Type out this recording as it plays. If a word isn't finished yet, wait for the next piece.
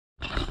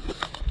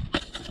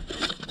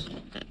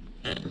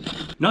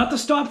Not to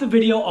stop the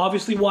video,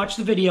 obviously watch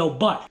the video,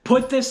 but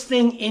put this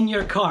thing in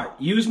your cart.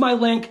 Use my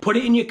link, put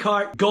it in your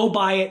cart, go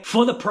buy it.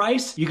 For the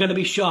price, you're gonna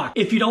be shocked.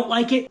 If you don't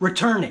like it,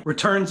 return it.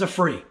 Returns are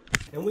free.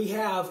 And we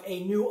have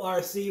a new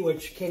RC,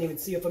 which can't even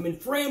see if I'm in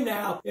frame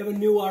now. We have a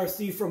new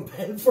RC from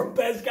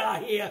Bez Guy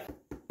here.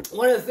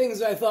 One of the things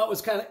that I thought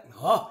was kind of,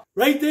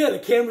 right there, the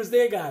camera's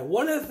there, guy.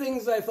 One of the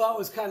things I thought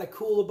was kind of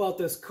cool about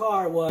this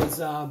car was,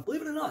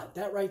 believe it or not,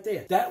 that right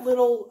there, that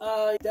little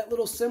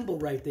symbol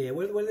right there.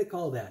 What do they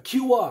call that?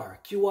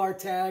 QR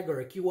tag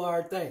or a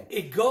QR thing.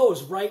 It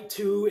goes right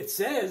to, it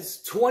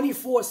says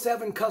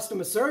 24/7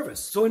 customer service.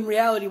 So in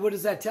reality, what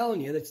is that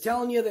telling you? That's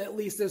telling you that at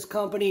least this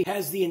company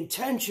has the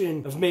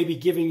intention of maybe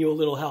giving you a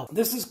little help.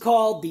 This is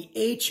called the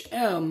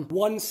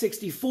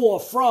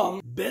HM164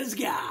 from Bez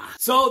Guy.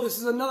 So this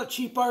is another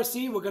cheap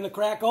RC we're gonna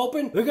crack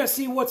open. We're gonna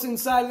see what's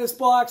inside of this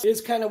box. It is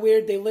kind of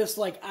weird. They list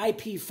like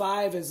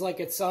IP5 as like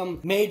it's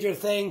some major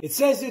thing. It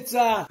says it's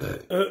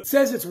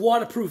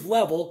waterproof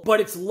level,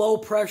 but it's low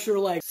pressure,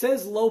 like it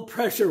says low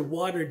pressure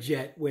water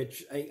jet,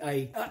 which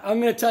I'm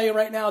gonna tell you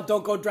right now,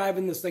 don't go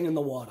driving this thing in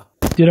the water.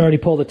 Did already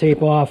pull the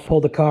tape off,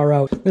 pull the car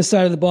out. This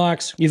side of the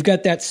box, you've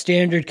got that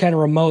standard kind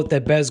of remote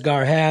that Bez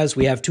Guy has.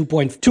 We have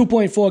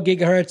 2.4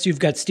 gigahertz. You've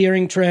got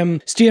steering trim.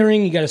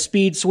 Steering, you got a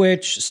speed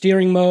switch,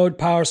 steering mode,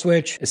 power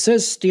switch. It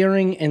says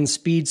steering and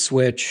speed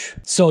switch,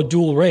 so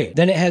dual rate.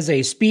 Then it has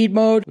a speed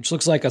mode, which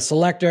looks like a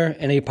selector,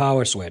 and a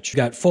power switch. You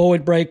got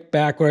forward brake,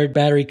 backward,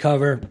 battery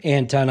cover,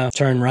 antenna,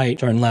 turn right,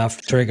 turn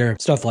left, trigger,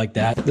 stuff like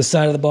that. This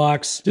side of the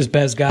box, just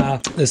Bez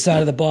Guy. This side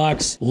of the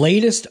box,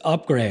 latest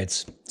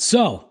upgrades.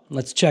 So,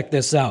 let's check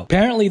this out.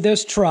 Apparently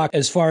this truck,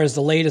 as far as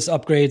the latest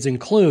upgrades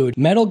include,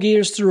 metal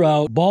gears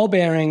throughout, ball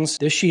bearings,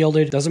 they're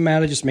shielded, doesn't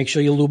matter, just make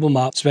sure you lube them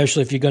up,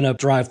 especially if you're gonna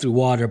drive through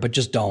water, but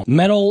just don't.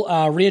 Metal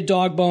rear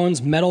dog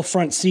bones, metal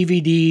front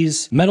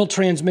CVDs, metal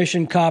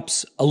transmission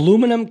cups,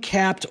 aluminum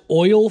capped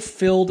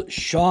oil-filled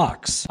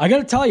shocks. I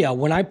gotta tell you,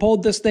 when I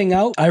pulled this thing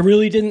out, I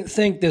really didn't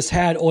think this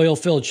had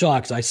oil-filled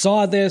shocks. I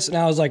saw this and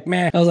I was like,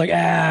 man,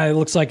 it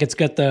looks like it's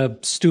got the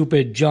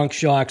stupid junk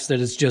shocks that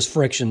is just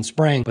friction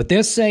spring. But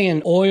this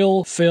saying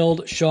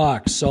oil-filled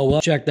shocks, so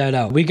we'll check that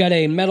out. We got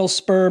a metal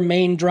spur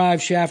main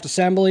drive shaft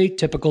assembly,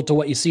 typical to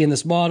what you see in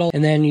this model,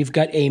 and then you've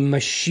got a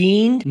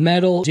machined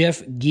metal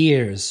diff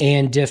gears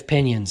and diff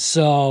pinions.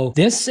 So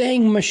this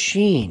saying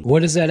machine,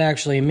 what does that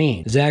actually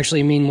mean? Does it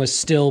actually mean with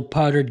still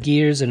powdered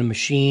gears and a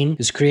machine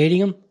is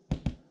creating them?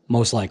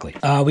 Most likely.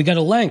 We got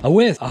a length, a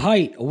width, a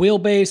height, a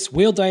wheelbase,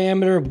 wheel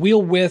diameter,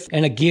 wheel width,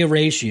 and a gear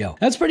ratio.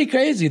 That's pretty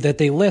crazy that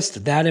they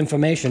list that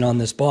information on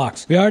this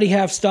box. We already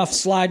have stuff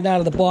sliding out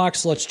of the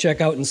box. Let's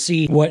check out and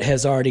see what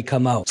has already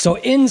come out. So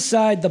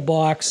inside the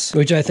box,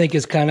 which I think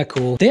is kind of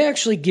cool, they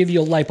actually give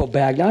you a lipo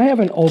bag. Now I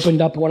haven't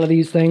opened up one of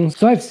these things,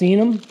 so I've seen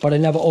them, but I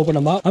never opened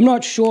them up. I'm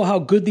not sure how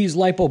good these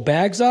lipo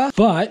bags are,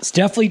 but it's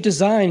definitely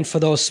designed for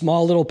those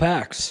small little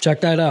packs. Check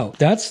that out.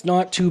 That's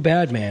not too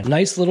bad, man.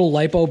 Nice little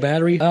lipo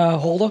battery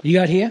holder you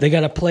got here. They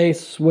got a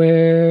place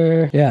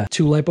where, yeah,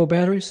 2 lipo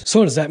batteries.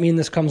 So does that mean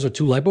this comes with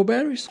 2 lipo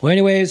batteries? Well,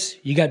 anyways,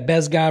 you got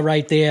Bez Guy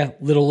right there,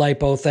 little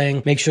lipo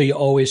thing. Make sure you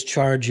always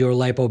charge your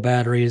lipo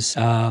batteries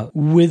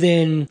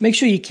make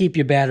sure you keep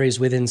your batteries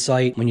within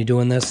sight when you're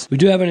doing this. We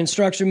do have an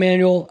instruction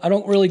manual. I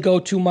don't really go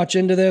too much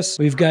into this.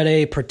 We've got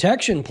a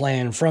protection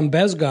plan from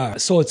Bez Guy.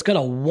 So it's got a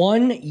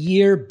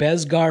 1-year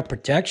Bez Guy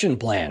protection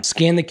plan.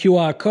 Scan the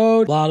QR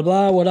code, blah,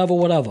 blah, blah,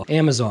 whatever.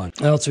 Amazon.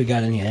 What else we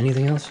got in here?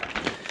 Anything else?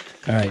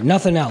 All right,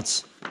 nothing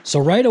else.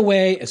 So right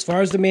away, as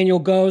far as the manual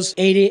goes,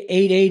 8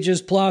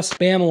 ages plus,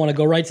 bam, I want to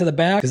go right to the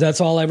back because that's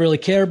all I really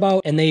care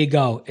about. And there you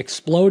go.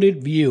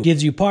 Exploded view.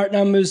 Gives you part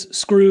numbers,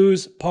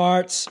 screws,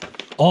 parts,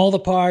 all the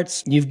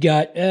parts. You've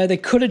got, they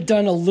could have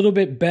done a little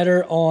bit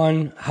better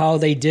on how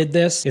they did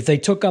this. If they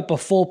took up a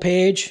full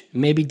page,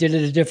 maybe did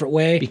it a different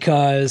way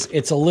because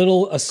it's a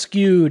little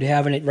askewed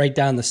having it right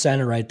down the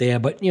center right there.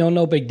 But, you know,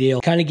 no big deal.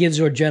 Kind of gives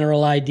you a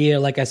general idea,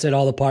 like I said,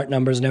 all the part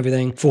numbers and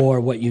everything for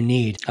what you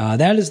need.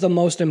 That is the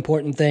most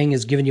important thing,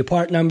 is giving you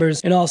part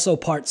numbers and also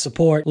part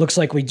support. Looks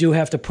like we do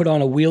have to put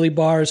on a wheelie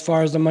bar as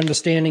far as I'm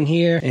understanding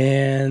here,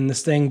 and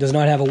this thing does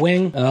not have a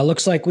wing.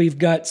 Looks like we've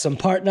got some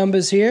part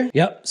numbers here.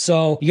 Yep,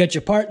 so you got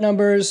your part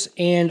numbers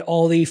and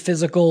all the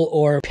physical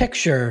or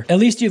picture. At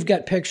least you've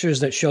got pictures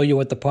that show you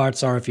what the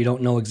parts are if you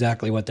don't know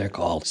exactly what they're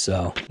called.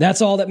 So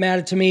that's all that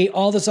mattered to me.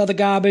 All this other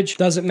garbage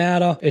doesn't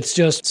matter. It's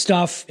just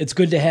stuff. It's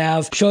good to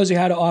have. Shows you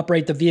how to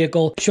operate the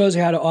vehicle. Shows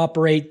you how to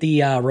operate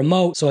the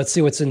remote. So let's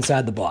see what's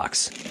inside the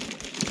box.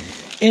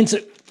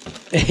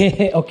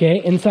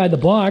 Okay, inside the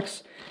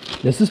box,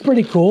 this is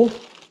pretty cool.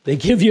 They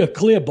give you a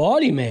clear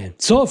body, man.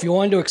 So if you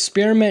wanted to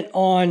experiment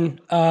on,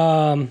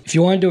 just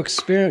want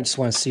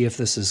to see if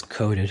this is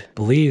coated.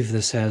 Believe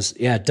this has,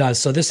 yeah, it does.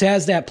 So this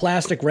has that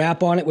plastic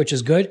wrap on it, which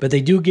is good, but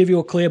they do give you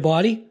a clear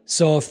body.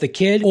 So if the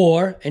kid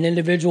or an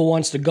individual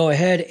wants to go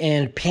ahead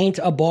and paint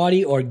a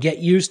body or get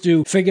used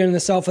to figuring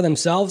this out for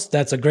themselves,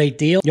 that's a great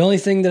deal. The only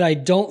thing that I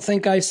don't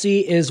think I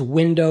see is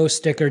window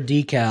sticker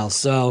decals,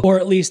 so, or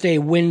at least a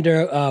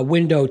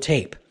window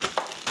tape.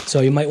 So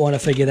you might want to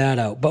figure that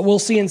out. But we'll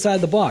see inside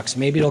the box.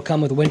 Maybe it'll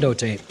come with window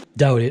tape.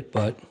 Doubt it,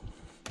 but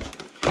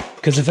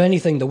Because if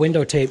anything, the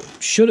window tape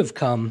should have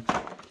come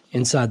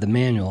inside the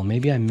manual.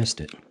 Maybe I missed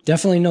it.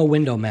 Definitely no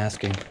window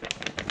masking.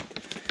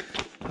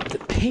 The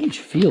page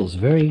feels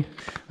very...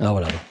 Oh,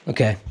 whatever.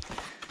 Okay.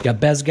 Got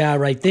Bez guy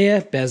right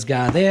there, Bez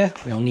guy there.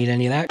 We don't need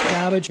any of that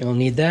garbage. We don't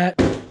need that.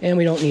 And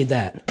we don't need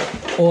that.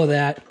 Or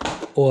that.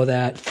 Or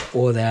that.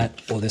 Or that.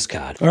 Or this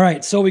card. All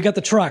right, so we got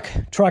the truck.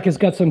 Truck has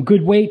got some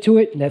good weight to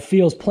it. That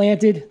feels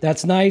planted.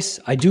 That's nice.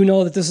 I do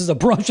know that this is a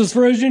brushless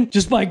version.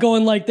 Just by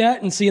going like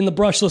that and seeing the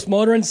brushless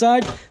motor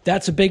inside,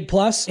 that's a big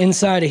plus.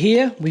 Inside of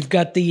here, we've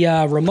got the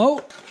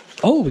remote.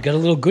 Oh, we got a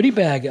little goodie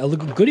bag, a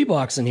little goodie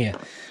box in here.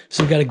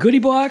 So we got a goodie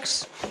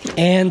box,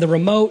 and the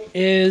remote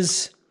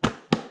is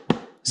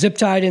zip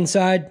tied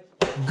inside.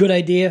 Good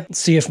idea. Let's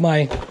see if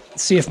my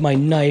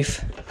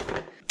knife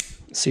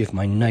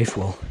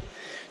will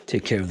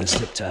take care of this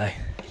zip tie.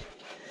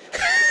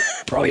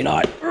 Probably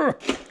not. All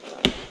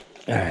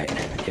right,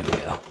 here we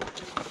go.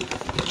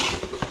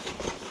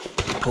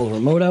 Pull the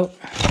remote out.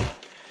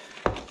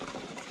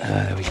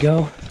 There we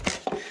go.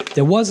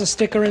 There was a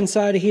sticker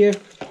inside of here.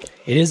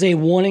 It is a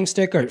warning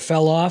sticker. It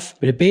fell off,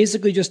 but it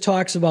basically just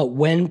talks about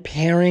when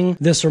pairing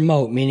this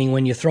remote, meaning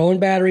when you're throwing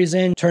batteries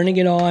in, turning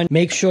it on,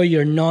 make sure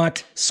you're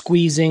not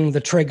squeezing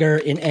the trigger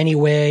in any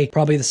way.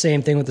 Probably the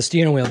same thing with the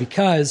steering wheel,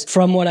 because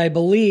from what I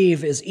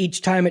believe is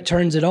each time it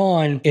turns it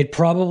on, it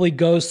probably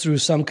goes through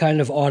some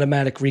kind of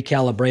automatic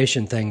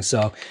recalibration thing.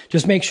 So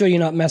just make sure you're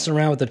not messing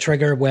around with the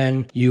trigger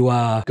when you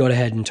go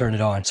ahead and turn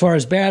it on. As far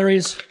as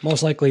batteries,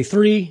 most likely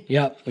 3.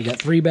 Yep, we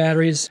got 3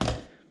 batteries.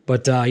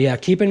 But yeah,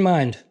 keep in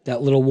mind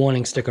that little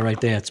warning sticker right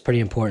there. It's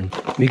pretty important.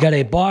 We got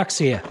a box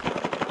here.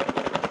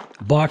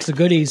 A box of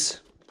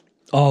goodies.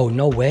 Oh,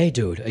 no way,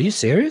 dude. Are you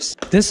serious?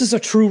 This is a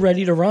true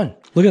ready to run.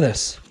 Look at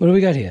this. What do we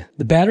got here?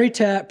 The battery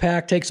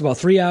pack takes about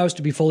 3 hours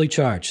to be fully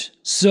charged.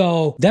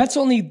 So that's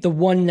only the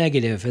one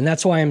negative, and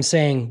that's why I'm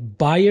saying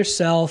buy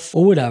yourself,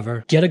 or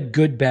whatever, get a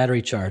good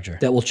battery charger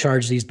that will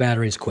charge these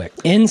batteries quick.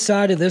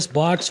 Inside of this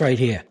box right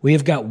here, we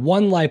have got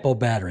 1 LiPo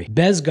battery.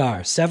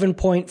 Bezgar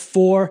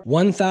 7.4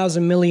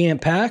 1000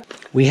 milliamp pack.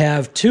 We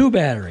have 2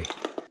 battery.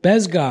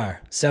 Bezgar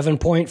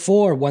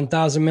 7.4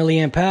 1000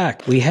 milliamp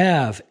pack. We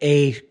have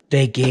a...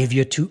 They gave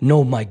you 2.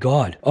 No, my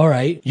God. All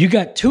right. You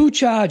got 2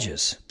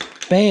 charges.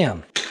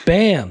 Bam.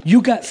 Bam.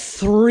 You got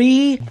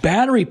 3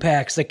 battery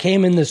packs that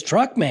came in this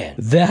truck, man.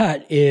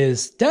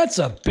 That's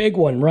a big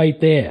one right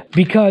there.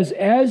 Because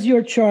as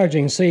you're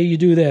charging, say you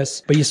do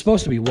this, but you're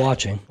supposed to be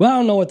watching. Well, I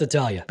don't know what to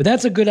tell you, but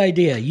that's a good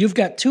idea. You've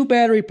got 2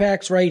 battery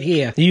packs right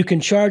here that you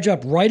can charge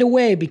up right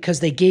away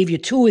because they gave you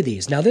 2 of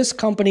these. Now, this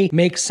company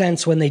makes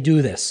sense when they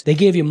do this. They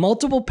gave you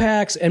multiple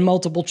packs and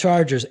multiple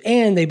chargers,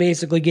 and they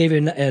basically gave you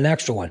an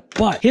extra one.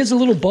 But here's a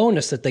little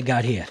bonus that they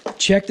got here.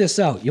 Check this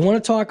out. You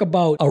want to talk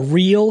about a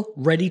real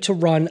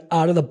ready-to-run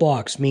out of the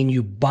box. I mean,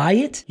 you buy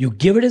it, you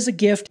give it as a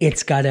gift,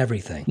 it's got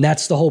everything. And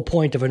that's the whole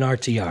point of an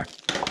RTR.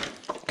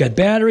 Got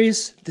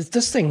batteries.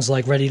 This thing's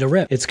like ready to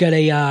rip. It's got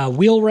a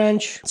wheel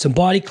wrench, some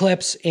body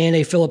clips, and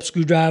a Phillips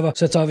screwdriver.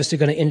 So it's obviously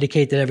going to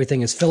indicate that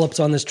everything is Phillips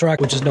on this truck,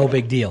 which is no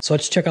big deal. So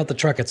let's check out the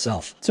truck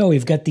itself. So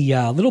we've got the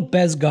little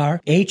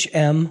Bezgar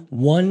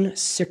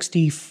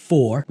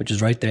HM164, which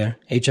is right there,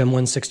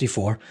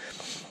 HM164.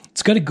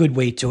 It's got a good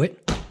weight to it.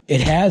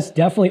 It has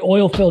definitely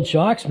oil-filled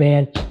shocks,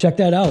 man. Check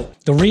that out.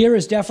 The rear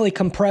is definitely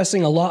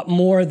compressing a lot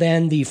more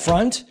than the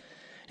front,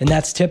 and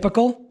that's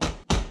typical,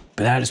 but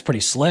that is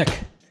pretty slick.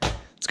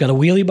 It's got a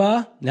wheelie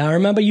bar. Now, I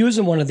remember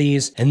using one of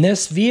these, and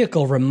this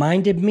vehicle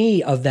reminded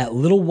me of that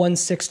little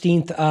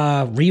 1/16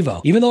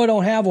 Revo. Even though I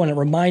don't have one, it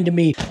reminded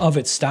me of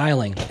its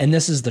styling, and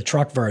this is the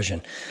truck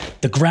version.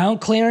 The ground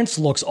clearance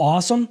looks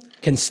awesome.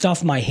 Can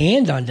stuff my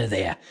hand under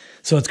there.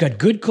 So it's got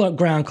good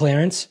ground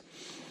clearance.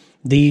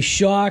 The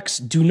shocks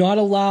do not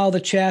allow the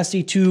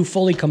chassis to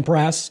fully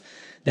compress.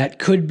 That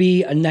could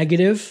be a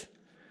negative.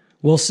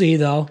 We'll see,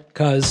 though,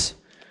 because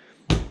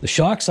the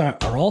shocks are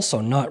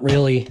also not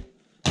really...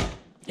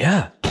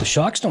 Yeah, the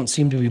shocks don't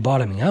seem to be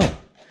bottoming out.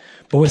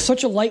 But with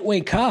such a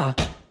lightweight car,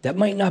 that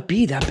might not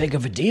be that big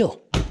of a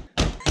deal.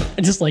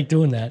 I just like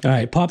doing that. All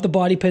right, pop the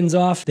body pins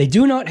off. They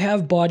do not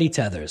have body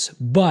tethers,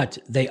 but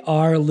they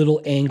are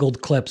little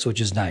angled clips, which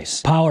is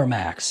nice. Power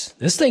Max.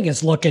 This thing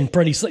is looking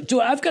pretty slick.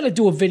 Dude, I've got to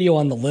do a video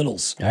on the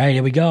littles. All right,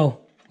 here we go.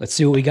 Let's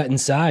see what we got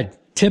inside.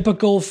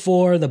 Typical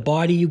for the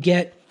body you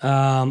get.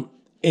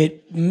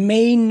 It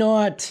may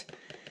not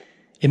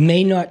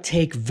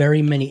take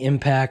very very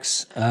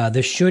impacts.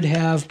 This should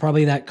have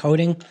probably that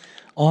coating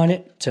on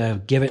it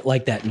to give it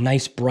like that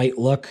nice bright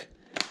look.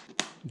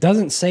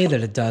 Doesn't say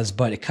that it does,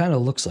 but it kind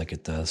of looks like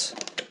it does.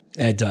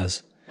 It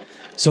does.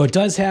 So it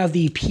does have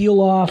the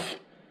peel-off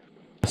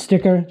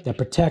sticker that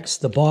protects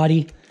the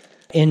body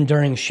in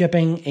during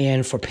shipping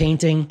and for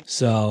painting.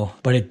 So,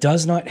 but it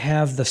does not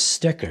have the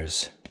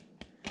stickers.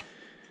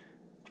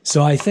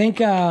 So I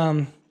think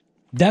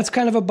that's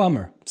kind of a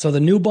bummer. So the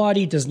new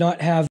body does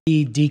not have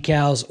the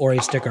decals or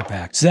a sticker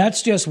pack. So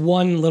that's just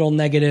one little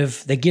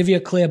negative. They give you a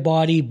clear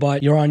body,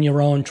 but you're on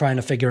your own trying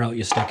to figure out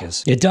your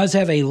stickers. It does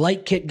have a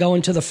light kit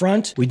going to the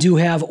front. We do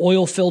have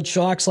oil-filled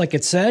shocks, like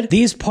it said.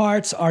 These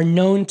parts are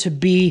known to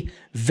be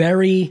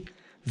very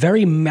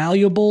very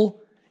malleable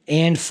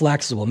and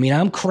flexible. I mean,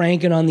 I'm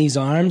cranking on these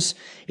arms.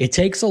 It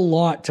takes a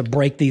lot to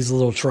break these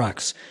little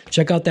trucks.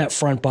 Check out that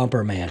front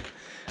bumper, man.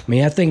 I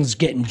mean, that thing's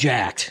getting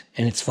jacked,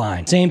 and it's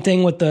fine. Same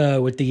thing with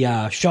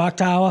the shock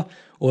tower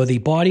or the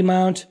body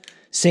mount.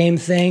 Same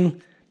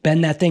thing.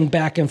 Bend that thing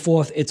back and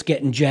forth. It's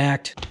getting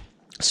jacked.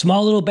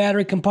 Small little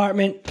battery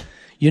compartment.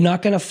 You're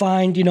not going to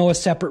find, you know, a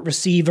separate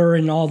receiver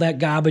and all that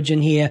garbage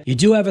in here. You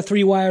do have a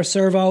 3-wire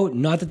servo.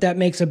 Not that that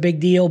makes a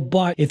big deal,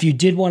 but if you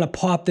did want to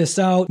pop this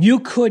out, you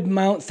could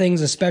mount things,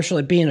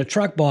 especially being a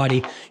truck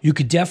body. You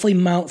could definitely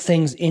mount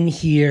things in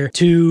here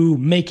to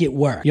make it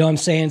work. You know what I'm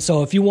saying?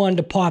 So if you wanted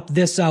to pop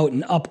this out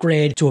and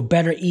upgrade to a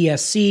better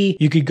ESC,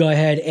 you could go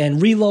ahead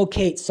and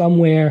relocate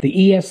somewhere the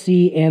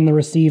ESC and the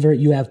receiver.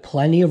 You have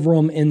plenty of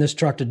room in this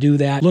truck to do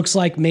that. Looks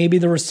like maybe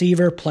the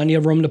receiver, plenty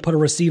of room to put a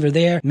receiver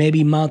there.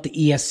 Maybe mount the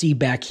ESC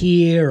back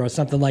here or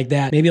something like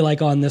that. Maybe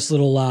like on this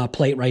little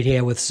plate right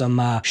here with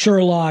some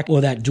Sherlock or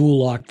that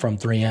dual lock from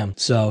 3M.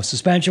 So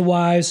suspension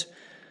wise,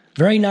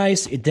 very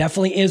nice. It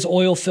definitely is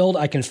oil filled.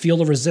 I can feel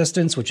the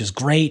resistance, which is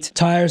great.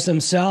 Tires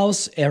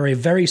themselves are a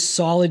very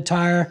solid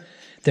tire.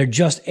 They're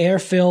just air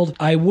filled.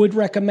 I would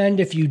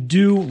recommend, if you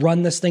do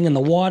run this thing in the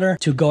water,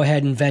 to go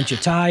ahead and vent your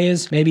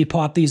tires. Maybe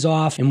pop these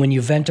off, and when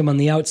you vent them on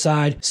the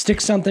outside,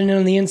 stick something in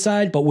on the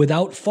inside, but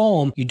without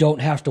foam, you don't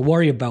have to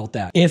worry about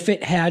that. If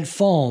it had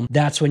foam,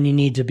 that's when you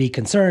need to be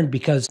concerned,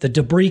 because the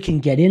debris can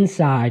get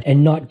inside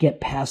and not get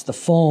past the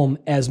foam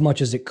as much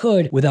as it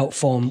could without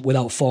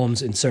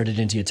foams inserted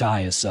into your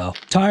tires. So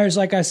tires,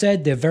 like I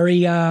said, they're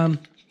very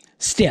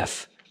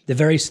stiff. They're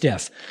very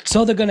stiff.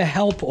 So they're going to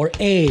help or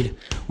aid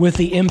with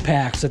the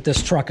impacts that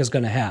this truck is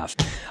going to have.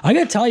 I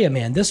got to tell you,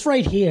 man, this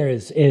right here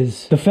is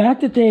the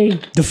fact that they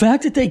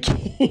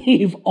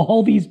gave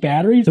all these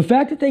batteries.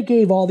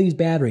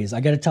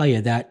 I got to tell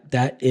you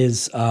that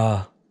is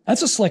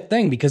that's a slick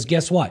thing, because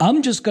guess what?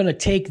 I'm just going to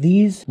take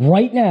these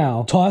right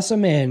now, toss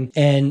them in,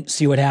 and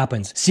see what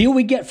happens. See what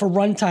we get for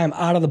runtime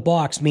out of the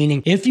box,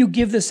 meaning if you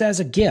give this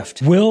as a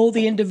gift, will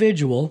the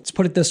individual, let's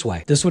put it this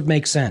way, this would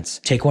make sense.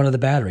 Take one of the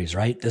batteries,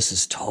 right? This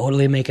is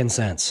totally making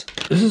sense.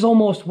 This is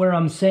almost where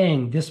I'm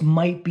saying this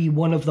might be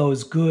one of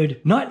those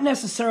good, not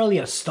necessarily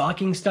a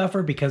stocking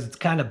stuffer, because it's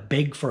kind of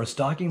big for a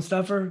stocking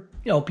stuffer.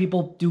 You know,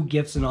 people do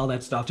gifts and all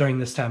that stuff during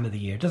this time of the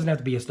year. It doesn't have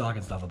to be a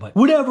stocking stuffer, but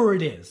whatever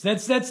it is,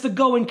 that's the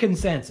going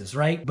consensus,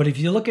 right? But if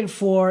you're looking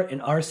for an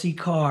RC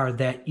car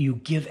that you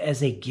give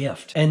as a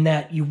gift, and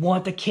that you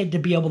want the kid to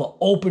be able to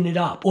open it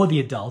up, or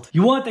the adult,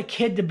 you want the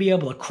kid to be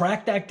able to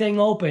crack that thing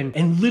open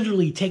and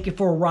literally take it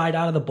for a ride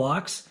out of the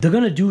box, they're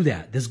gonna do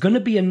that. There's gonna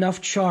be enough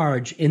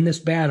charge in this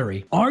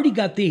battery. Already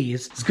got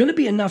these. There's gonna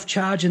be enough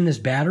charge in this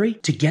battery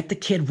to get the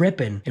kid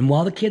ripping. And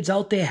while the kid's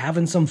out there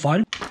having some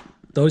fun,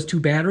 those two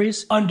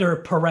batteries under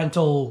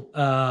parental,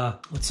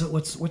 what's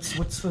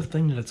the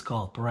thing that it's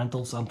called?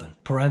 Parental something.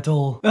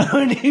 Parental, I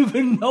don't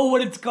even know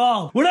what it's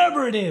called.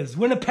 Whatever it is,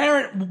 when a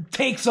parent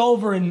takes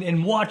over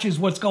and watches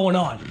what's going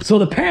on. So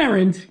the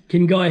parent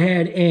can go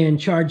ahead and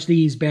charge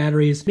these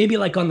batteries, maybe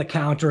like on the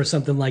counter or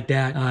something like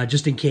that,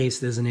 just in case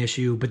there's an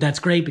issue. But that's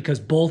great, because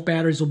both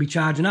batteries will be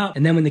charging up.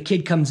 And then when the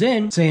kid comes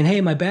in saying, hey,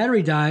 my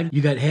battery died,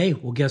 you got, hey,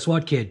 well, guess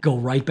what, kid? Go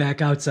right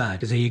back outside,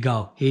 because here you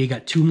go. Here you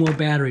got 2 more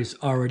batteries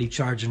already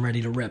charged and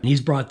ready to rip. And he's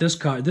brought this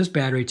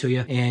battery to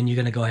you, and you're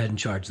gonna go ahead and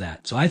charge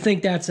that. So I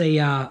think that's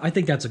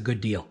a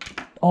good deal.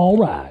 All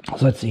right,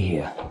 so let's see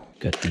here.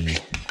 Got the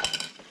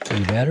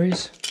 3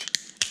 batteries.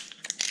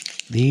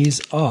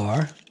 These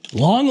are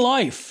long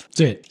life. That's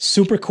it.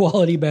 Super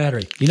quality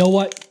battery. You know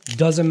what?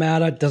 Doesn't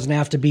matter. Doesn't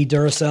have to be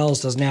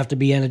Duracells. Doesn't have to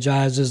be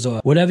Energizers or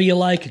whatever you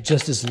like.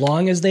 Just as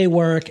long as they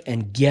work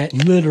and get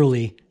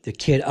literally the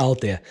kid out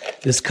there.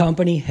 This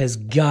company has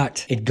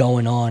got it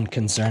going on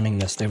concerning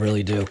this. They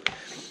really do.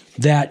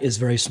 That is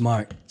very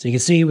smart. So you can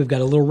see we've got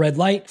a little red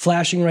light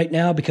flashing right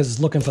now because it's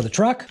looking for the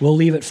truck. We'll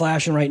leave it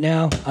flashing right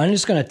now. I'm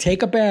just going to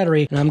take a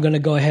battery and I'm going to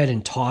go ahead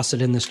and toss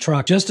it in this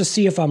truck just to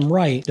see if I'm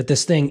right that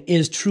this thing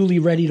is truly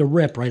ready to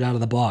rip right out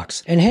of the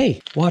box. And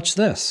hey, watch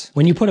this.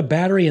 When you put a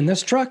battery in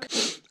this truck,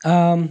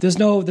 there's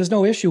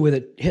no issue with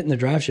it hitting the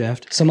drive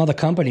shaft. Some other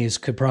companies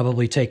could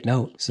probably take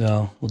note.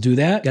 So we'll do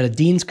that. Got a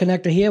Dean's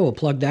connector here. We'll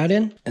plug that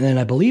in. And then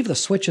I believe the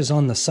switch is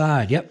on the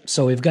side. Yep.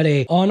 So we've got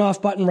a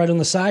on-off button right on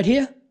the side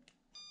here.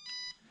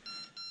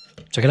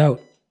 Check it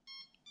out.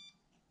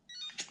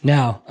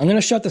 Now, I'm going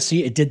to shut the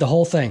seat. It did the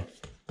whole thing.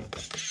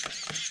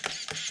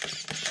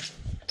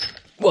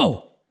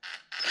 Whoa.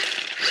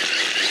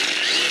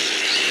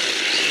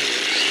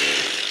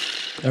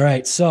 All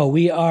right, so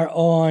we are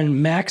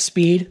on max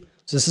speed.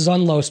 So this is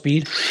on low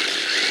speed.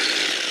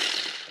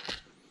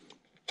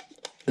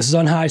 This is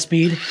on high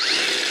speed.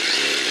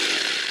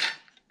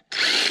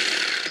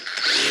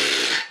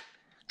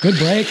 Good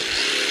brake.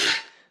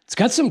 It's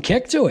got some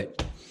kick to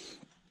it.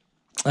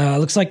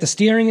 Looks like the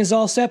steering is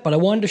all set, but I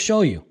wanted to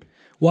show you.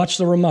 Watch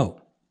the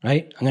remote,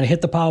 right? I'm going to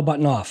hit the power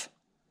button off.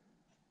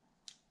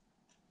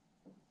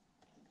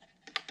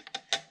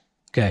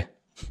 Okay,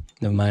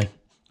 never mind.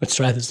 Let's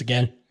try this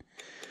again.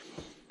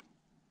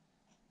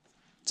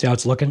 See how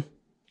it's looking?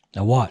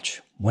 Now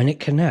watch. When it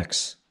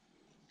connects,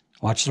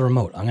 Watch the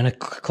remote. I'm gonna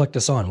click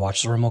this on.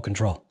 Watch the remote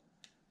control.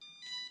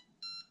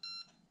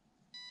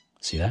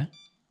 See that?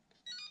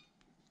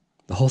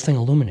 The whole thing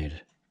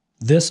illuminated.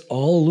 This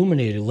all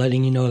illuminated,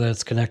 letting you know that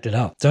it's connected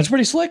up. So that's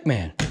pretty slick,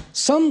 man.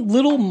 Some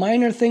little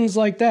minor things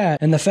like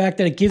that, and the fact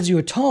that it gives you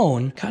a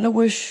tone, kind of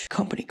wish a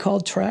company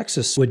called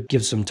Traxxas would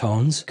give some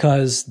tones,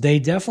 because they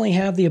definitely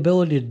have the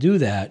ability to do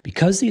that.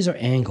 Because these are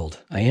angled,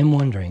 I am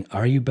wondering,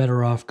 are you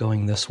better off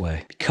going this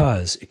way?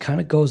 Because it kind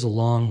of goes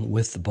along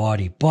with the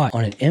body, but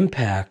on an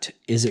impact,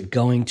 is it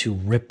going to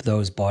rip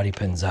those body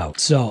pins out?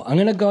 So I'm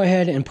gonna go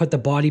ahead and put the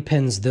body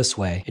pins this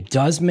way. It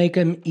does make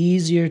them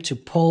easier to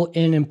pull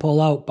in and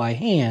pull out by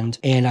hand,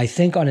 and I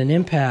think on an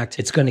impact,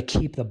 it's gonna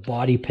keep the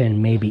body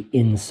pin maybe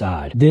inside.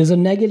 There's a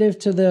negative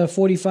to the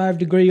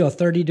 45-degree or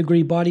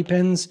 30-degree body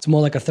pins. It's more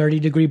like a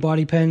 30-degree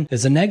body pin.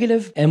 There's a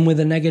negative, and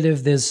with a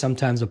negative, there's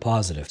sometimes a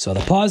positive. So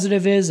the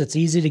positive is it's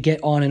easy to get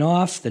on and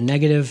off. The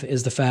negative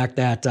is the fact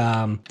that,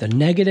 come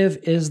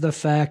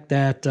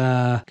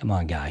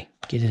on, guy,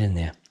 get it in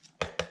there.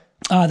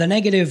 The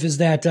negative is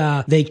that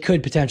they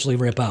could potentially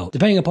rip out,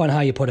 depending upon how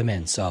you put them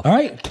in. So, all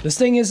right, this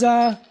thing's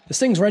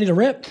ready to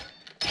rip.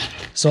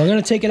 So I'm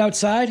gonna take it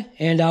outside,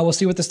 and we'll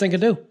see what this thing can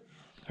do.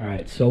 All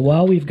right, so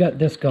while we've got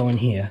this going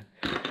here,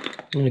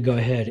 I'm gonna go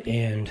ahead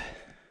and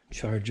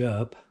charge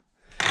up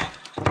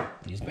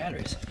these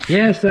batteries.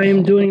 Yes, I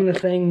am doing the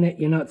thing that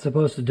you're not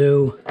supposed to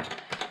do.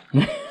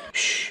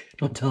 Shh,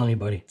 don't tell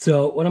anybody.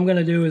 So what I'm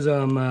gonna do is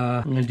I'm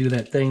gonna do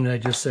that thing that I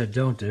just said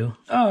don't do.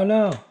 Oh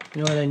no,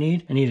 you know what I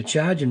need? I need a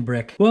charging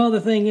brick. Well, the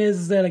thing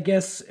is that I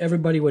guess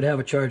everybody would have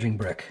a charging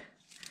brick.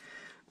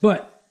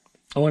 But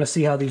I wanna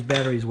see how these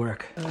batteries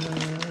work.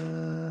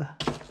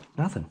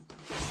 Nothing.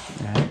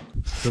 All right.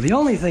 So the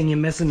only thing you're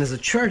missing is a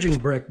charging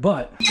brick,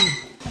 but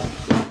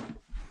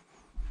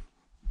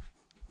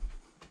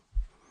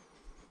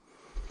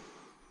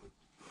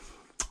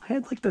I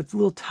had like that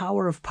little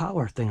tower of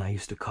power thing I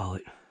used to call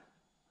it.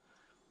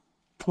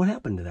 What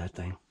happened to that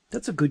thing?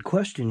 That's a good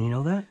question, you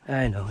know that?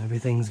 I know,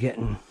 everything's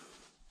getting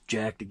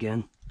jacked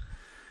again.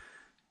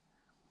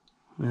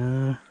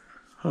 Huh.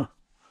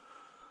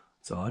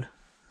 It's odd.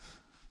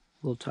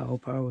 Little tower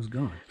of power was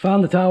gone.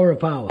 Found the tower of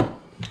power.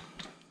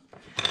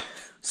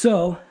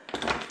 So,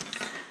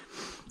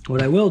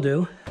 what I will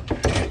do,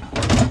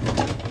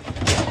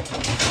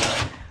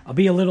 I'll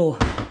be a little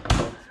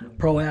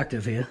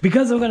proactive here.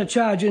 Because I'm going to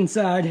charge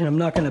inside and I'm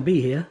not going to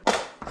be here,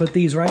 put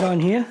these right on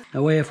here.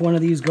 That way if one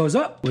of these goes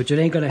up, which it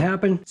ain't going to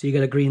happen, so you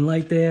got a green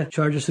light there,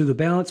 charges through the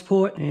balance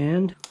port,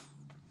 and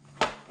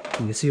you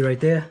can see right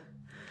there,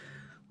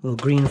 little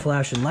green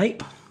flashing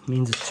light,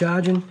 means it's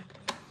charging.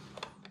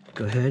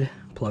 Go ahead,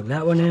 plug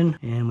that one in,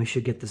 and we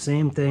should get the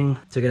same thing.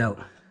 Check it out.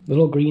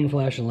 Little green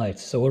flashing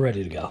lights, so we're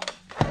ready to go.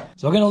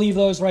 So I'm gonna leave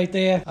those right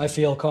there. I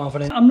feel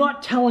confident. I'm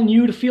not telling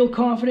you to feel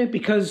confident,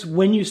 because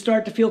when you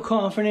start to feel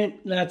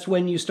confident, that's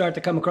when you start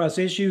to come across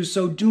issues.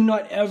 So do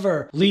not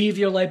ever leave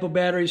your LiPo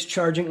batteries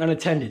charging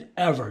unattended,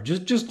 ever.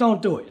 Just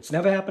don't do it. It's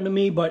never happened to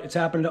me, but it's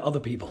happened to other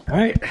people. All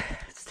right,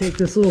 let's take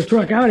this little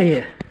truck out of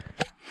here.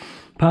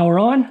 Power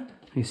on.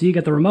 You see you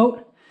got the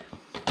remote.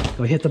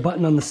 Go hit the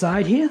button on the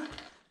side here.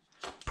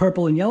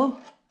 Purple and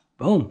yellow.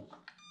 Boom.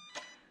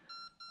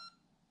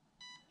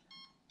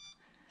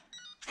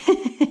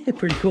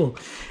 Pretty cool.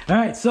 All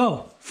right,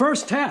 so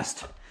first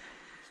test.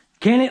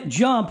 Can it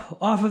jump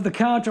off of the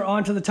counter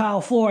onto the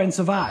tile floor and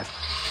survive?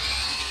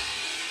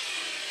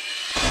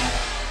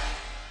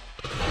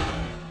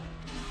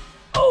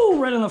 Oh,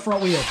 right on the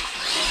front wheel.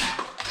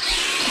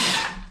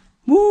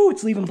 Woo,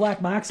 it's leaving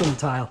black marks on the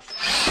tile.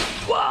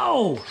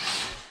 Whoa.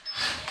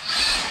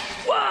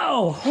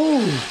 Whoa.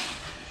 Oh.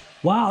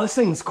 Wow, this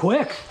thing's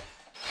quick.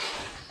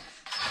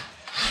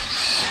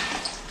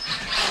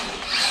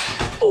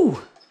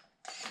 Ooh.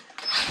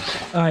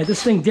 All right,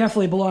 this thing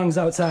definitely belongs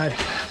outside.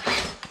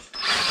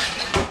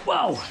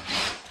 Whoa!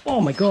 Oh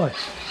my God.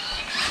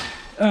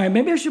 All right,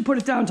 maybe I should put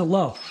it down to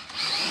low.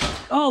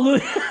 Oh,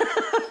 look.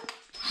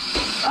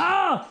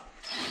 Ah!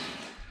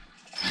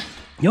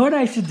 You know what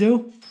I should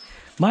do?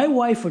 My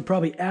wife would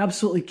probably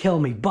absolutely kill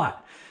me, but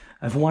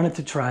I've wanted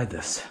to try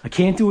this. I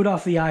can't do it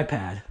off the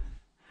iPad.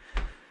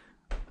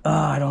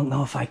 I don't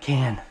know if I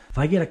can. If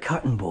I get a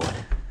cutting board,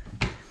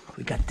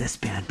 we got this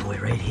bad boy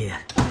right here.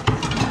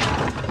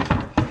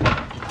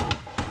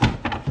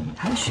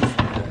 How she?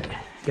 Right.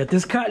 Got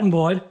this cutting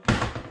board,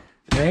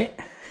 right?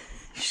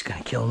 She's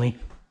gonna kill me.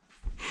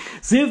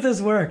 See if this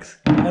works.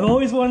 I've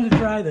always wanted to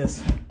try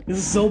this. This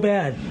is so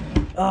bad.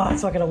 Oh,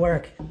 it's not gonna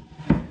work.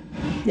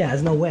 Yeah,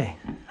 there's no way.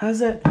 How's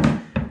that?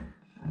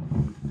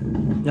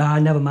 Ah,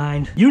 never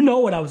mind. You know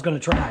what I was gonna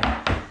try.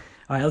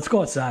 All right, let's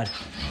go outside.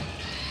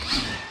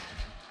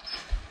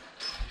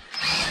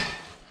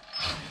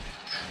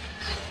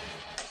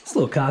 This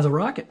little car's a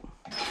rocket.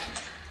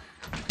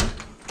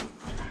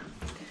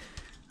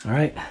 All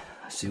right,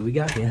 let's see what we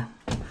got here.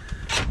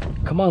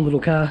 Come on, little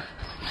car.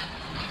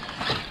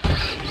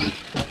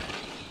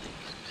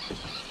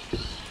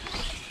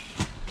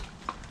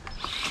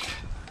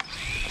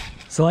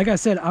 So like I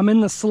said, I'm in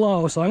the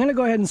slow, so I'm gonna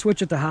go ahead and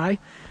switch it to high,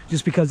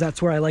 just because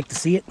that's where I like to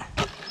see it.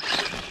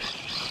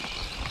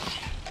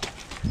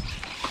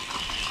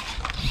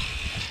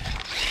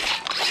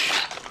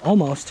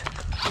 Almost.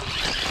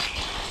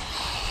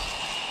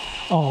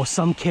 Oh,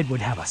 some kid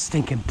would have a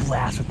stinking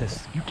blast with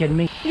this. You kidding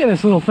me? Look at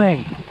this little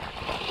thing.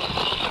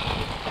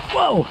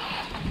 Whoa!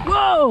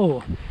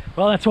 Whoa!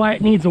 Well, that's why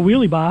it needs a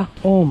wheelie bar.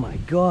 Oh my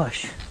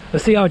gosh.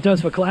 Let's see how it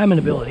does for climbing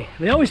ability.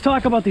 They always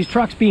talk about these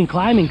trucks being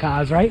climbing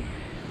cars, right?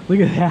 Look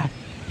at that.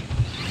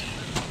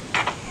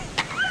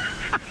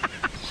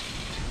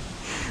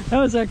 That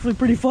was actually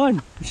pretty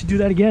fun. We should do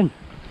that again.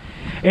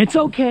 It's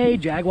okay,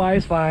 Jaguar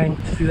is fine.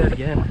 Let's do that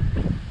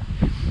again.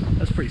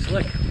 That's pretty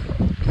slick.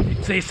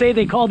 They say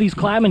they call these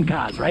climbing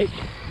cars, right?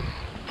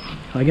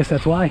 I guess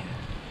that's why.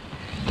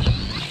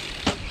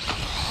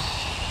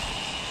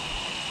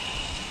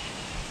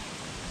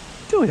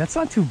 Dude, that's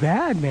not too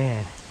bad,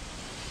 man.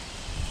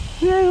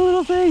 Yeah,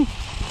 little thing.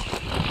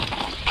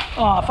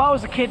 Oh, if I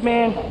was a kid,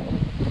 man,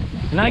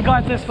 and I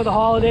got this for the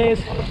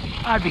holidays,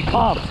 I'd be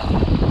pumped.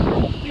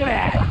 Look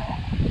at that.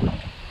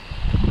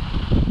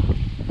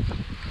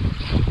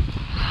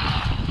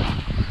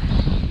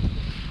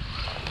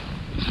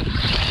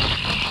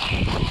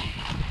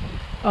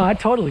 Oh,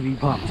 I'd totally be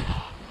pumped.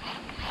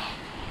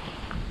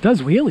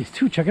 Does wheelies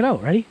too. Check it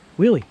out. Ready?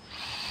 Wheelie.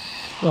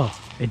 Oh,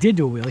 it did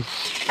do a wheelie.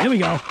 There we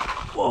go.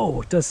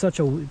 Whoa, it does a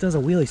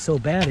wheelie so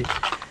bad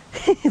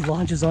it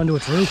launches onto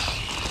its roof.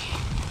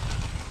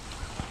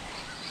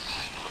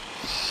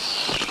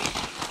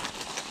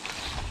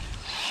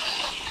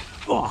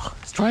 Oh,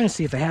 I was trying to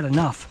see if it had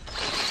enough.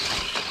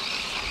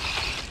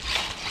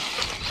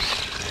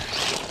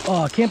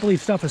 Oh, I can't believe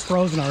stuff is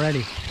frozen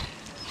already.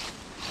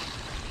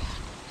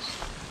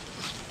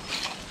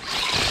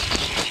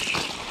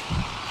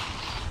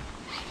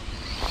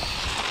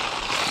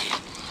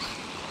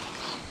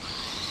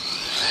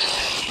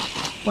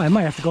 Well, I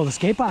might have to go to the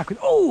skate park with.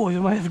 Oh, I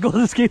might have to go to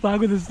the skate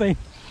park with this thing.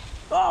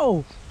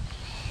 Oh!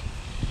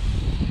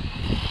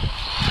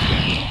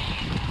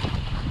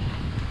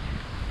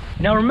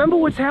 Now remember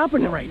what's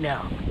happening right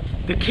now.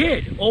 The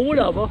kid, or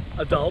whatever,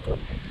 adult,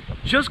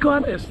 just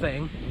got this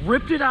thing,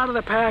 ripped it out of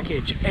the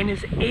package, and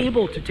is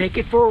able to take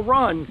it for a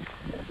run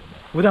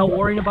without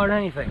worrying about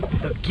anything.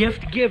 The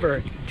gift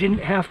giver didn't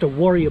have to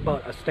worry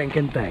about a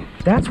stinking thing.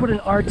 That's what an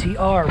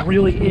RTR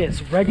really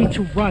is, ready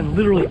to run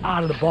literally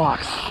out of the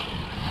box.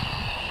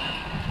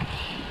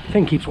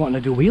 Thing keeps wanting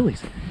to do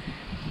wheelies.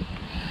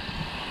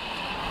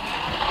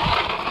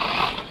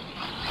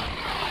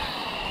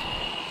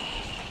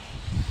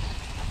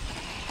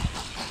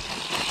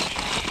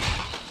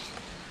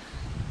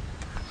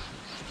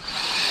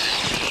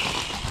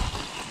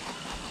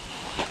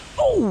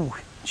 Oh,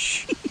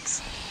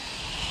 jeez.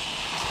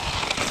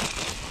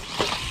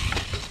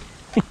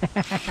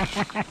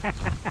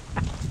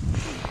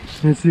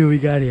 Let's see what we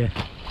got here.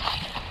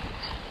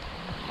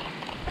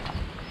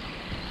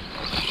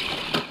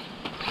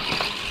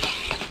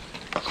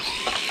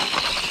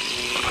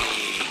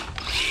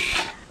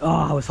 Oh,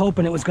 I was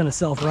hoping it was going to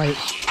self right.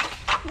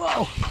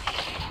 Whoa.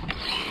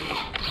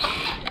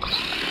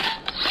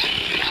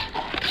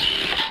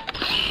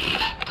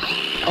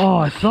 Oh,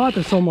 I thought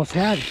this almost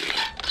had it.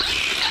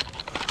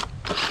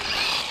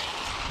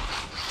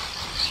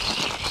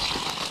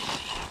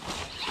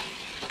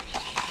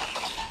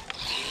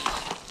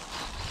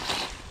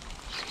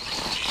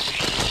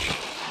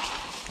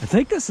 I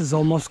think this has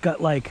almost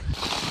got like,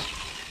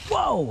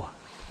 whoa.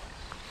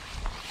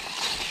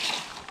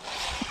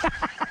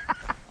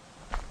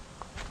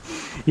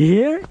 You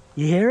hear it?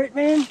 You hear it,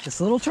 man? This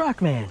little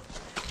truck, man.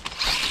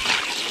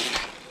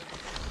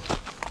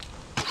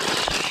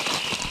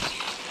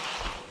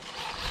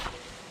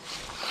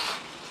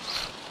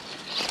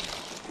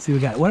 Let's see what we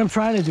got. What I'm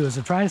trying to do is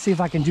I'm trying to see if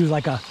I can do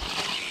like a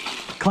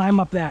climb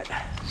up that.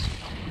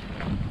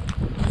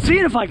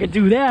 Seeing if I could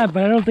do that,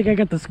 but I don't think I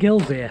got the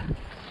skills there.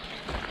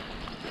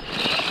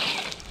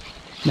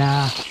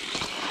 Nah.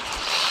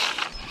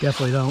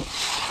 Definitely don't.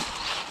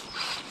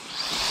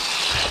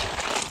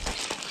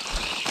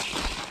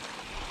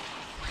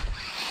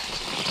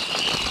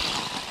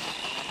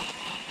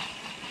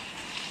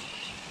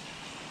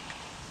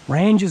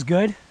 Range is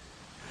good.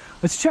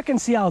 Let's check and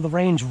see how the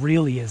range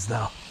really is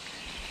though.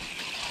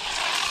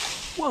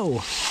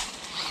 Whoa.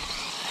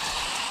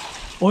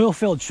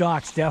 Oil-filled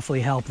shocks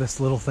definitely help this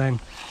little thing.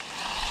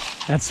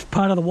 That's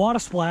part of the water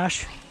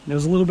splash. There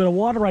was a little bit of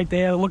water right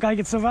there. It looked like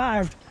it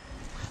survived.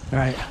 All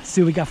right, let's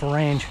see what we got for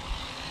range.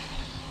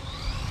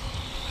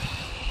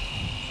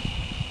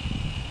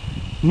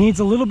 Needs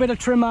a little bit of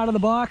trim out of the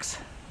box.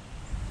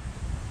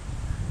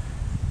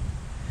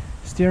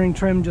 Steering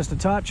trim just a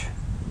touch.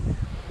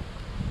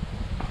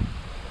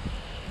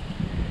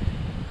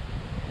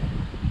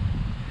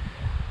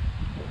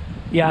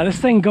 Yeah, this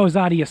thing goes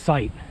out of your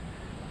sight.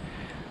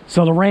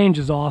 So the range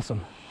is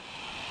awesome.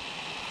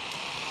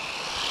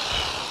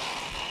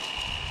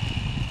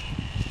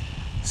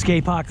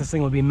 Skate park, this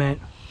thing would be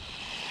meant.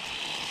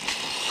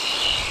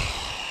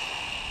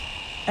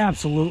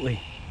 Absolutely.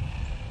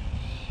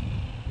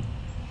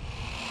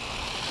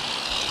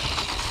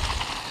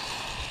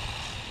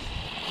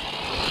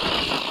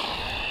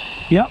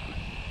 Yep.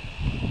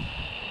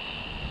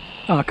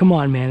 Oh, come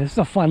on, man. This is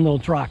a fun little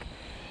truck.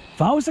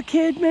 If I was a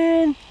kid,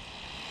 man,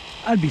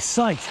 I'd be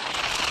psyched.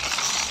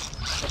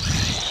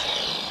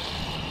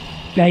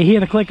 Now you hear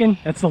the clicking?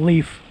 That's the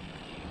leaf.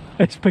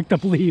 It's picked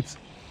up leaves.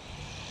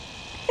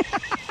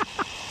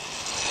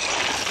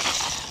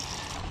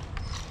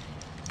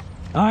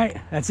 All right,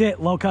 that's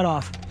it, low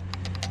cutoff.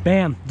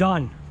 Bam,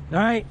 done. All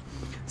right,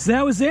 so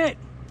that was it.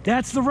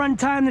 That's the run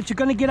time that you're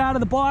gonna get out of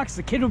the box.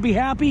 The kid will be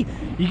happy.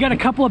 You got a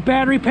couple of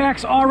battery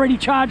packs already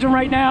charging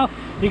right now.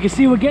 You can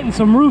see we're getting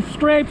some roof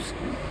scrapes.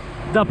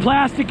 The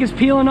plastic is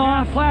peeling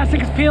off.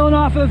 Plastic is peeling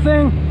off of the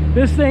thing.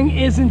 This thing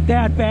isn't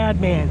that bad,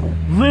 man.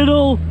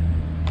 Little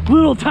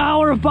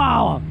tower of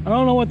power. I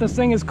don't know what this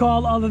thing is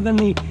called other than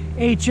the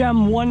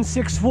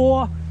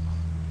HM164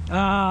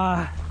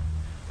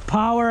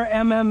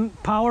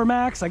 Power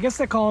Max. I guess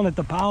they're calling it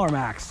the Power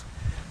Max.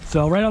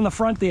 So right on the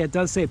front there, it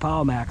does say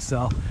Power Max.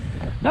 So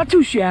not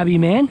too shabby,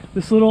 man.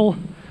 This little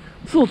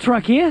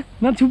truck here,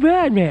 not too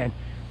bad, man.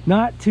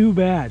 Not too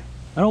bad.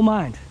 I don't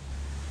mind.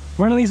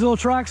 Running these little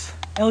trucks,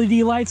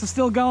 LED lights are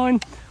still going.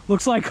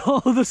 Looks like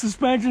all of the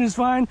suspension is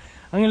fine.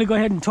 I'm gonna go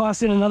ahead and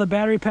toss in another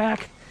battery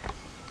pack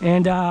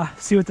and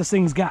see what this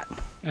thing's got.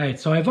 All right,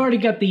 so I've already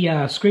got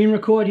the screen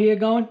record here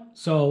going.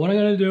 So what I'm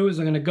gonna do is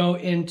I'm gonna go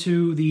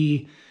into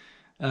the,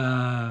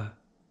 actually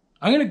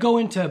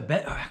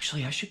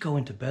I should go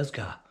into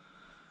Bezga.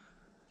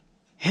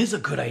 Here's a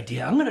good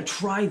idea. I'm gonna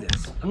try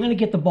this. I'm gonna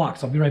get the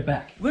box, I'll be right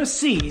back. We're gonna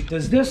see,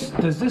 does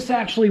this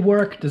actually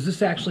work? Does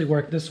this actually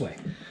work this way?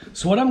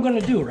 So what I'm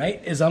gonna do,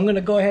 right, is I'm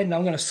gonna go ahead and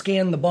I'm gonna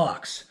scan the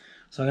box.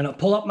 So I'm gonna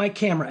pull up my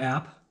camera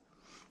app.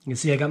 You can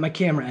see I got my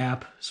camera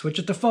app, switch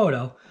it to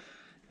photo,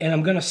 and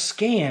I'm gonna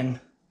scan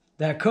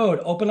that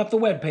code, open up the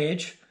web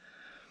page,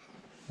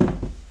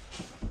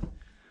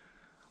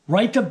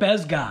 right to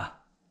Bezga.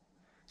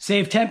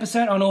 Save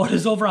 10% on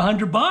orders over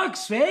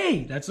 $100.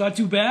 Hey, that's not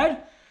too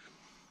bad.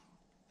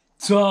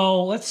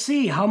 So let's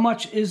see, how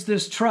much is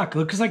this truck?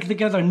 Looks like they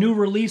got a new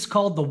release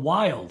called the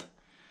Wild.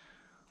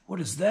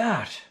 What is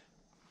that?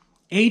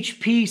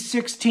 HP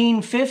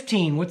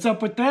 1615, what's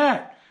up with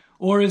that?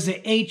 Or is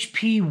it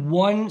HP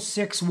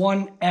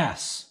 161S?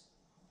 Is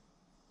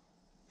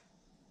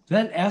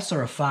that an S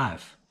or a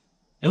 5?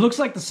 It looks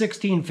like the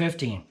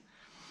 1615.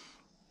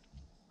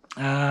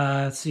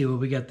 Let's see what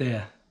we got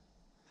there.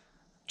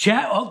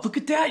 Chat, oh, look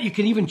at that. You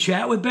can even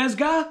chat with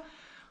Bezga.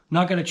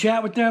 Not gonna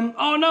chat with them.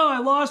 Oh no, I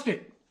lost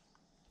it.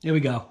 Here we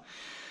go.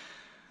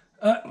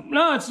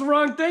 No, it's the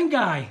wrong thing,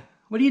 guy.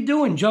 What are you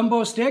doing,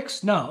 jumbo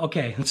sticks? No,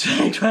 okay, let's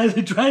try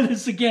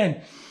this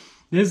again.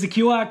 There's the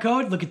QR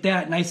code, look at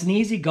that, nice and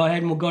easy. Go ahead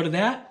and we'll go to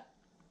that.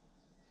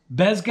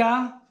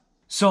 Bezga.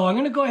 So I'm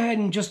gonna go ahead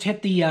and just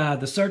hit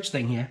the search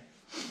thing here.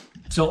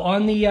 So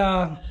on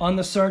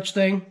the search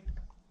thing,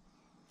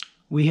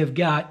 we have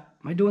got,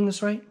 am I doing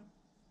this right?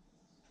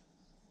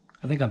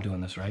 I think I'm doing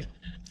this right.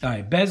 All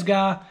right,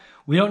 Bezga,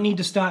 we don't need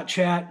to start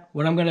chat.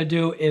 What I'm gonna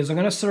do is I'm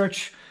gonna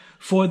search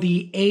for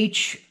the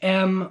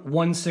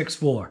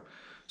HM164.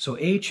 So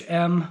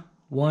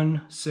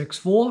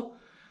HM164,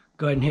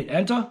 go ahead and hit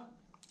enter.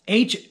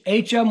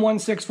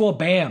 HM164,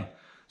 bam.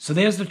 So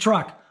there's the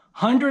truck,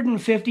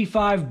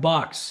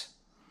 $155.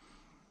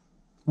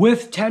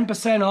 With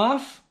 10%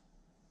 off,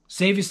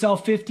 save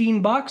yourself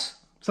 15 bucks,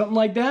 something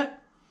like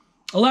that.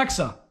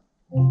 Alexa,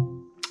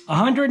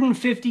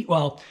 150,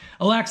 well,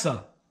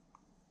 Alexa,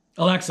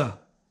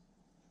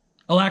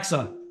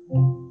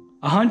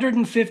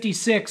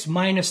 156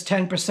 minus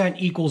 10%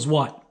 equals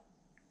what?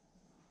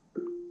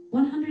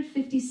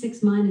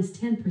 156 minus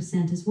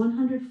 10% is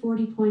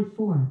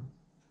 140.4.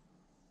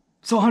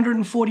 So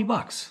 140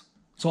 bucks.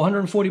 So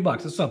 140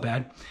 bucks, that's not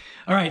bad.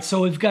 All right,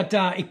 so we've got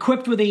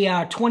equipped with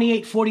a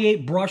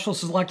 2848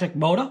 brushless electric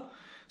motor.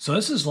 So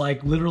this is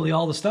like literally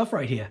all the stuff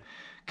right here.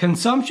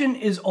 Consumption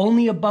is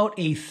only about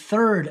a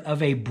third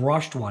of a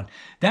brushed one.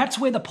 That's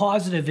where the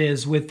positive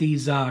is with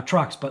these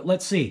trucks. But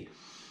let's see.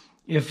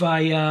 If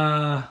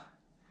I,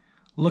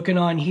 looking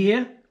on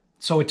here,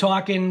 so we're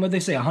talking, what'd they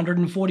say,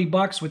 140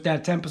 bucks with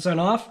that 10%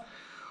 off.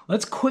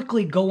 Let's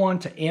quickly go on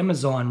to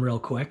Amazon real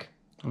quick.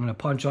 I'm gonna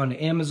punch on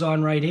to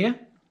Amazon right here.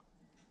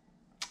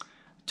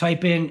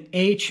 Type in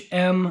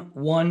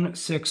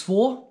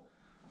HM164.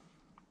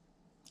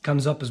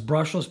 Comes up as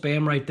brushless,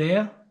 bam, right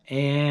there.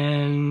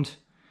 And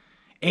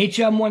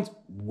HM1,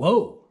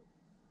 whoa.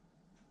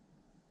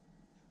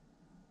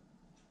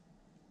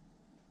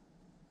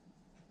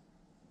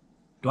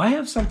 Do I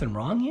have something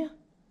wrong here?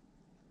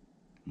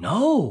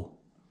 No.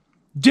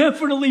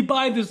 Definitely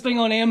buy this thing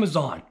on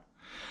Amazon.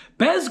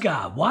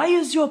 Bezga, why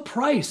is your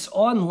price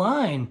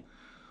online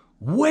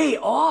way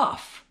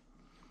off?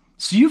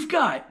 So you've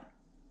got,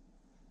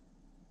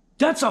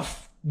 that's a,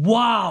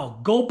 wow.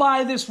 Go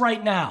buy this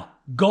right now.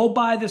 Go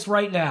buy this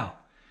right now.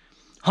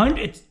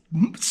 It's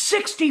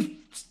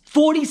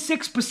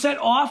 46%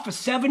 off for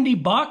 70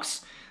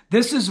 bucks.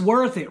 This is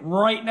worth it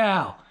right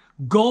now.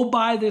 Go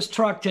buy this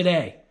truck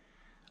today.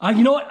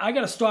 You know what? I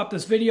got to stop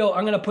this video.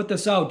 I'm going to put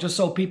this out just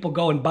so people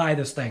go and buy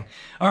this thing.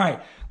 All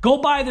right. Go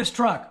buy this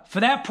truck.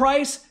 For that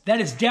price,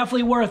 that is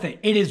definitely worth it.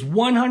 It is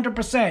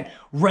 100%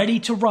 ready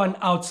to run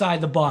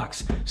outside the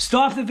box.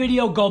 Stop the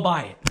video. Go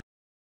buy it.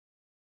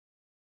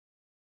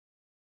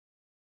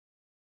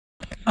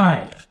 All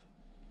right.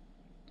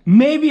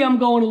 Maybe I'm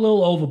going a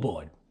little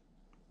overboard.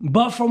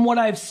 But from what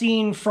I've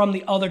seen from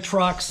the other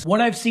trucks,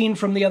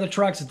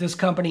 that this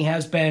company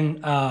has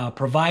been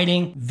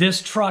providing,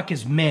 this truck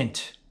is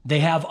mint. They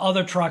have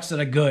other trucks that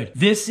are good.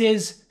 This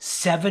is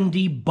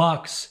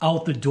 $70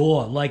 out the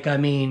door. Like, I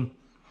mean,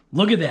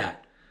 look at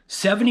that.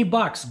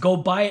 $70. Go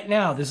buy it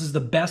now. This is the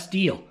best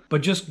deal.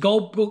 But just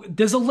go,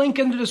 there's a link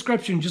in the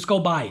description. Just go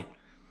buy it.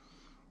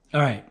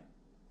 All right.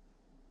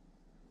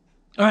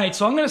 All right,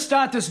 so I'm going to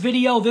start this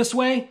video this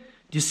way.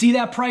 Do you see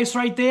that price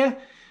right there?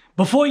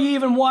 Before you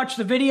even watch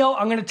the video,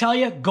 I'm going to tell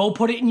you, go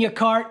put it in your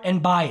cart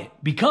and buy it.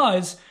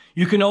 Because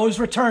you can always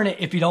return it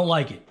if you don't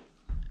like it.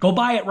 Go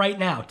buy it right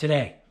now,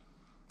 today.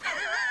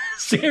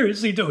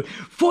 Seriously, dude.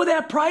 For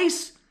that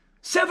price,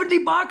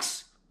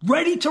 $70,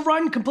 ready to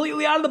run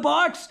completely out of the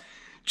box,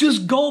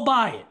 just go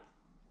buy it.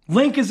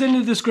 Link is in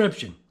the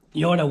description.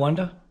 You know what I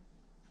wonder?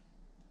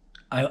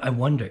 I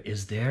wonder,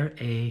 is there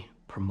a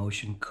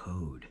promotion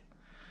code?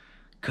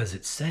 Because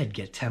it said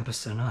get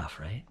 10% off,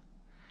 right?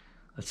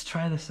 Let's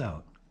try this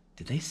out.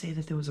 Did they say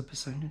that there was a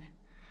percentage?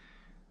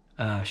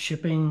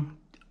 Shipping,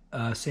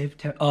 save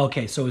 10. Oh,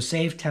 okay, so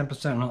save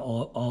 10% on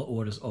all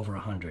orders over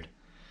 100.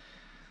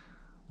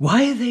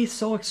 Why are they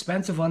so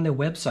expensive on their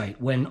website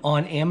when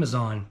on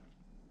Amazon?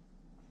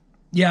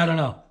 Yeah, I don't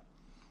know.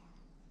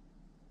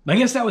 I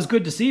guess that was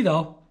good to see,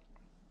 though.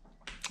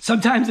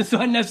 Sometimes it's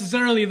not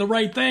necessarily the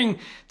right thing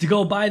to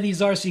go buy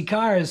these RC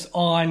cars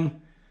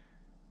on,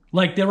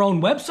 like, their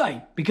own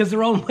website, because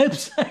their own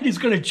website is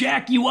going to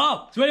jack you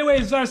up. So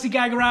anyways, RC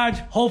Guy Garage,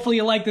 hopefully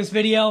you like this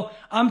video.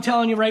 I'm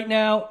telling you right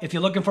now, if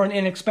you're looking for an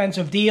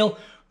inexpensive deal,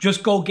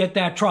 just go get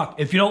that truck.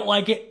 If you don't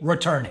like it,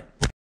 return it.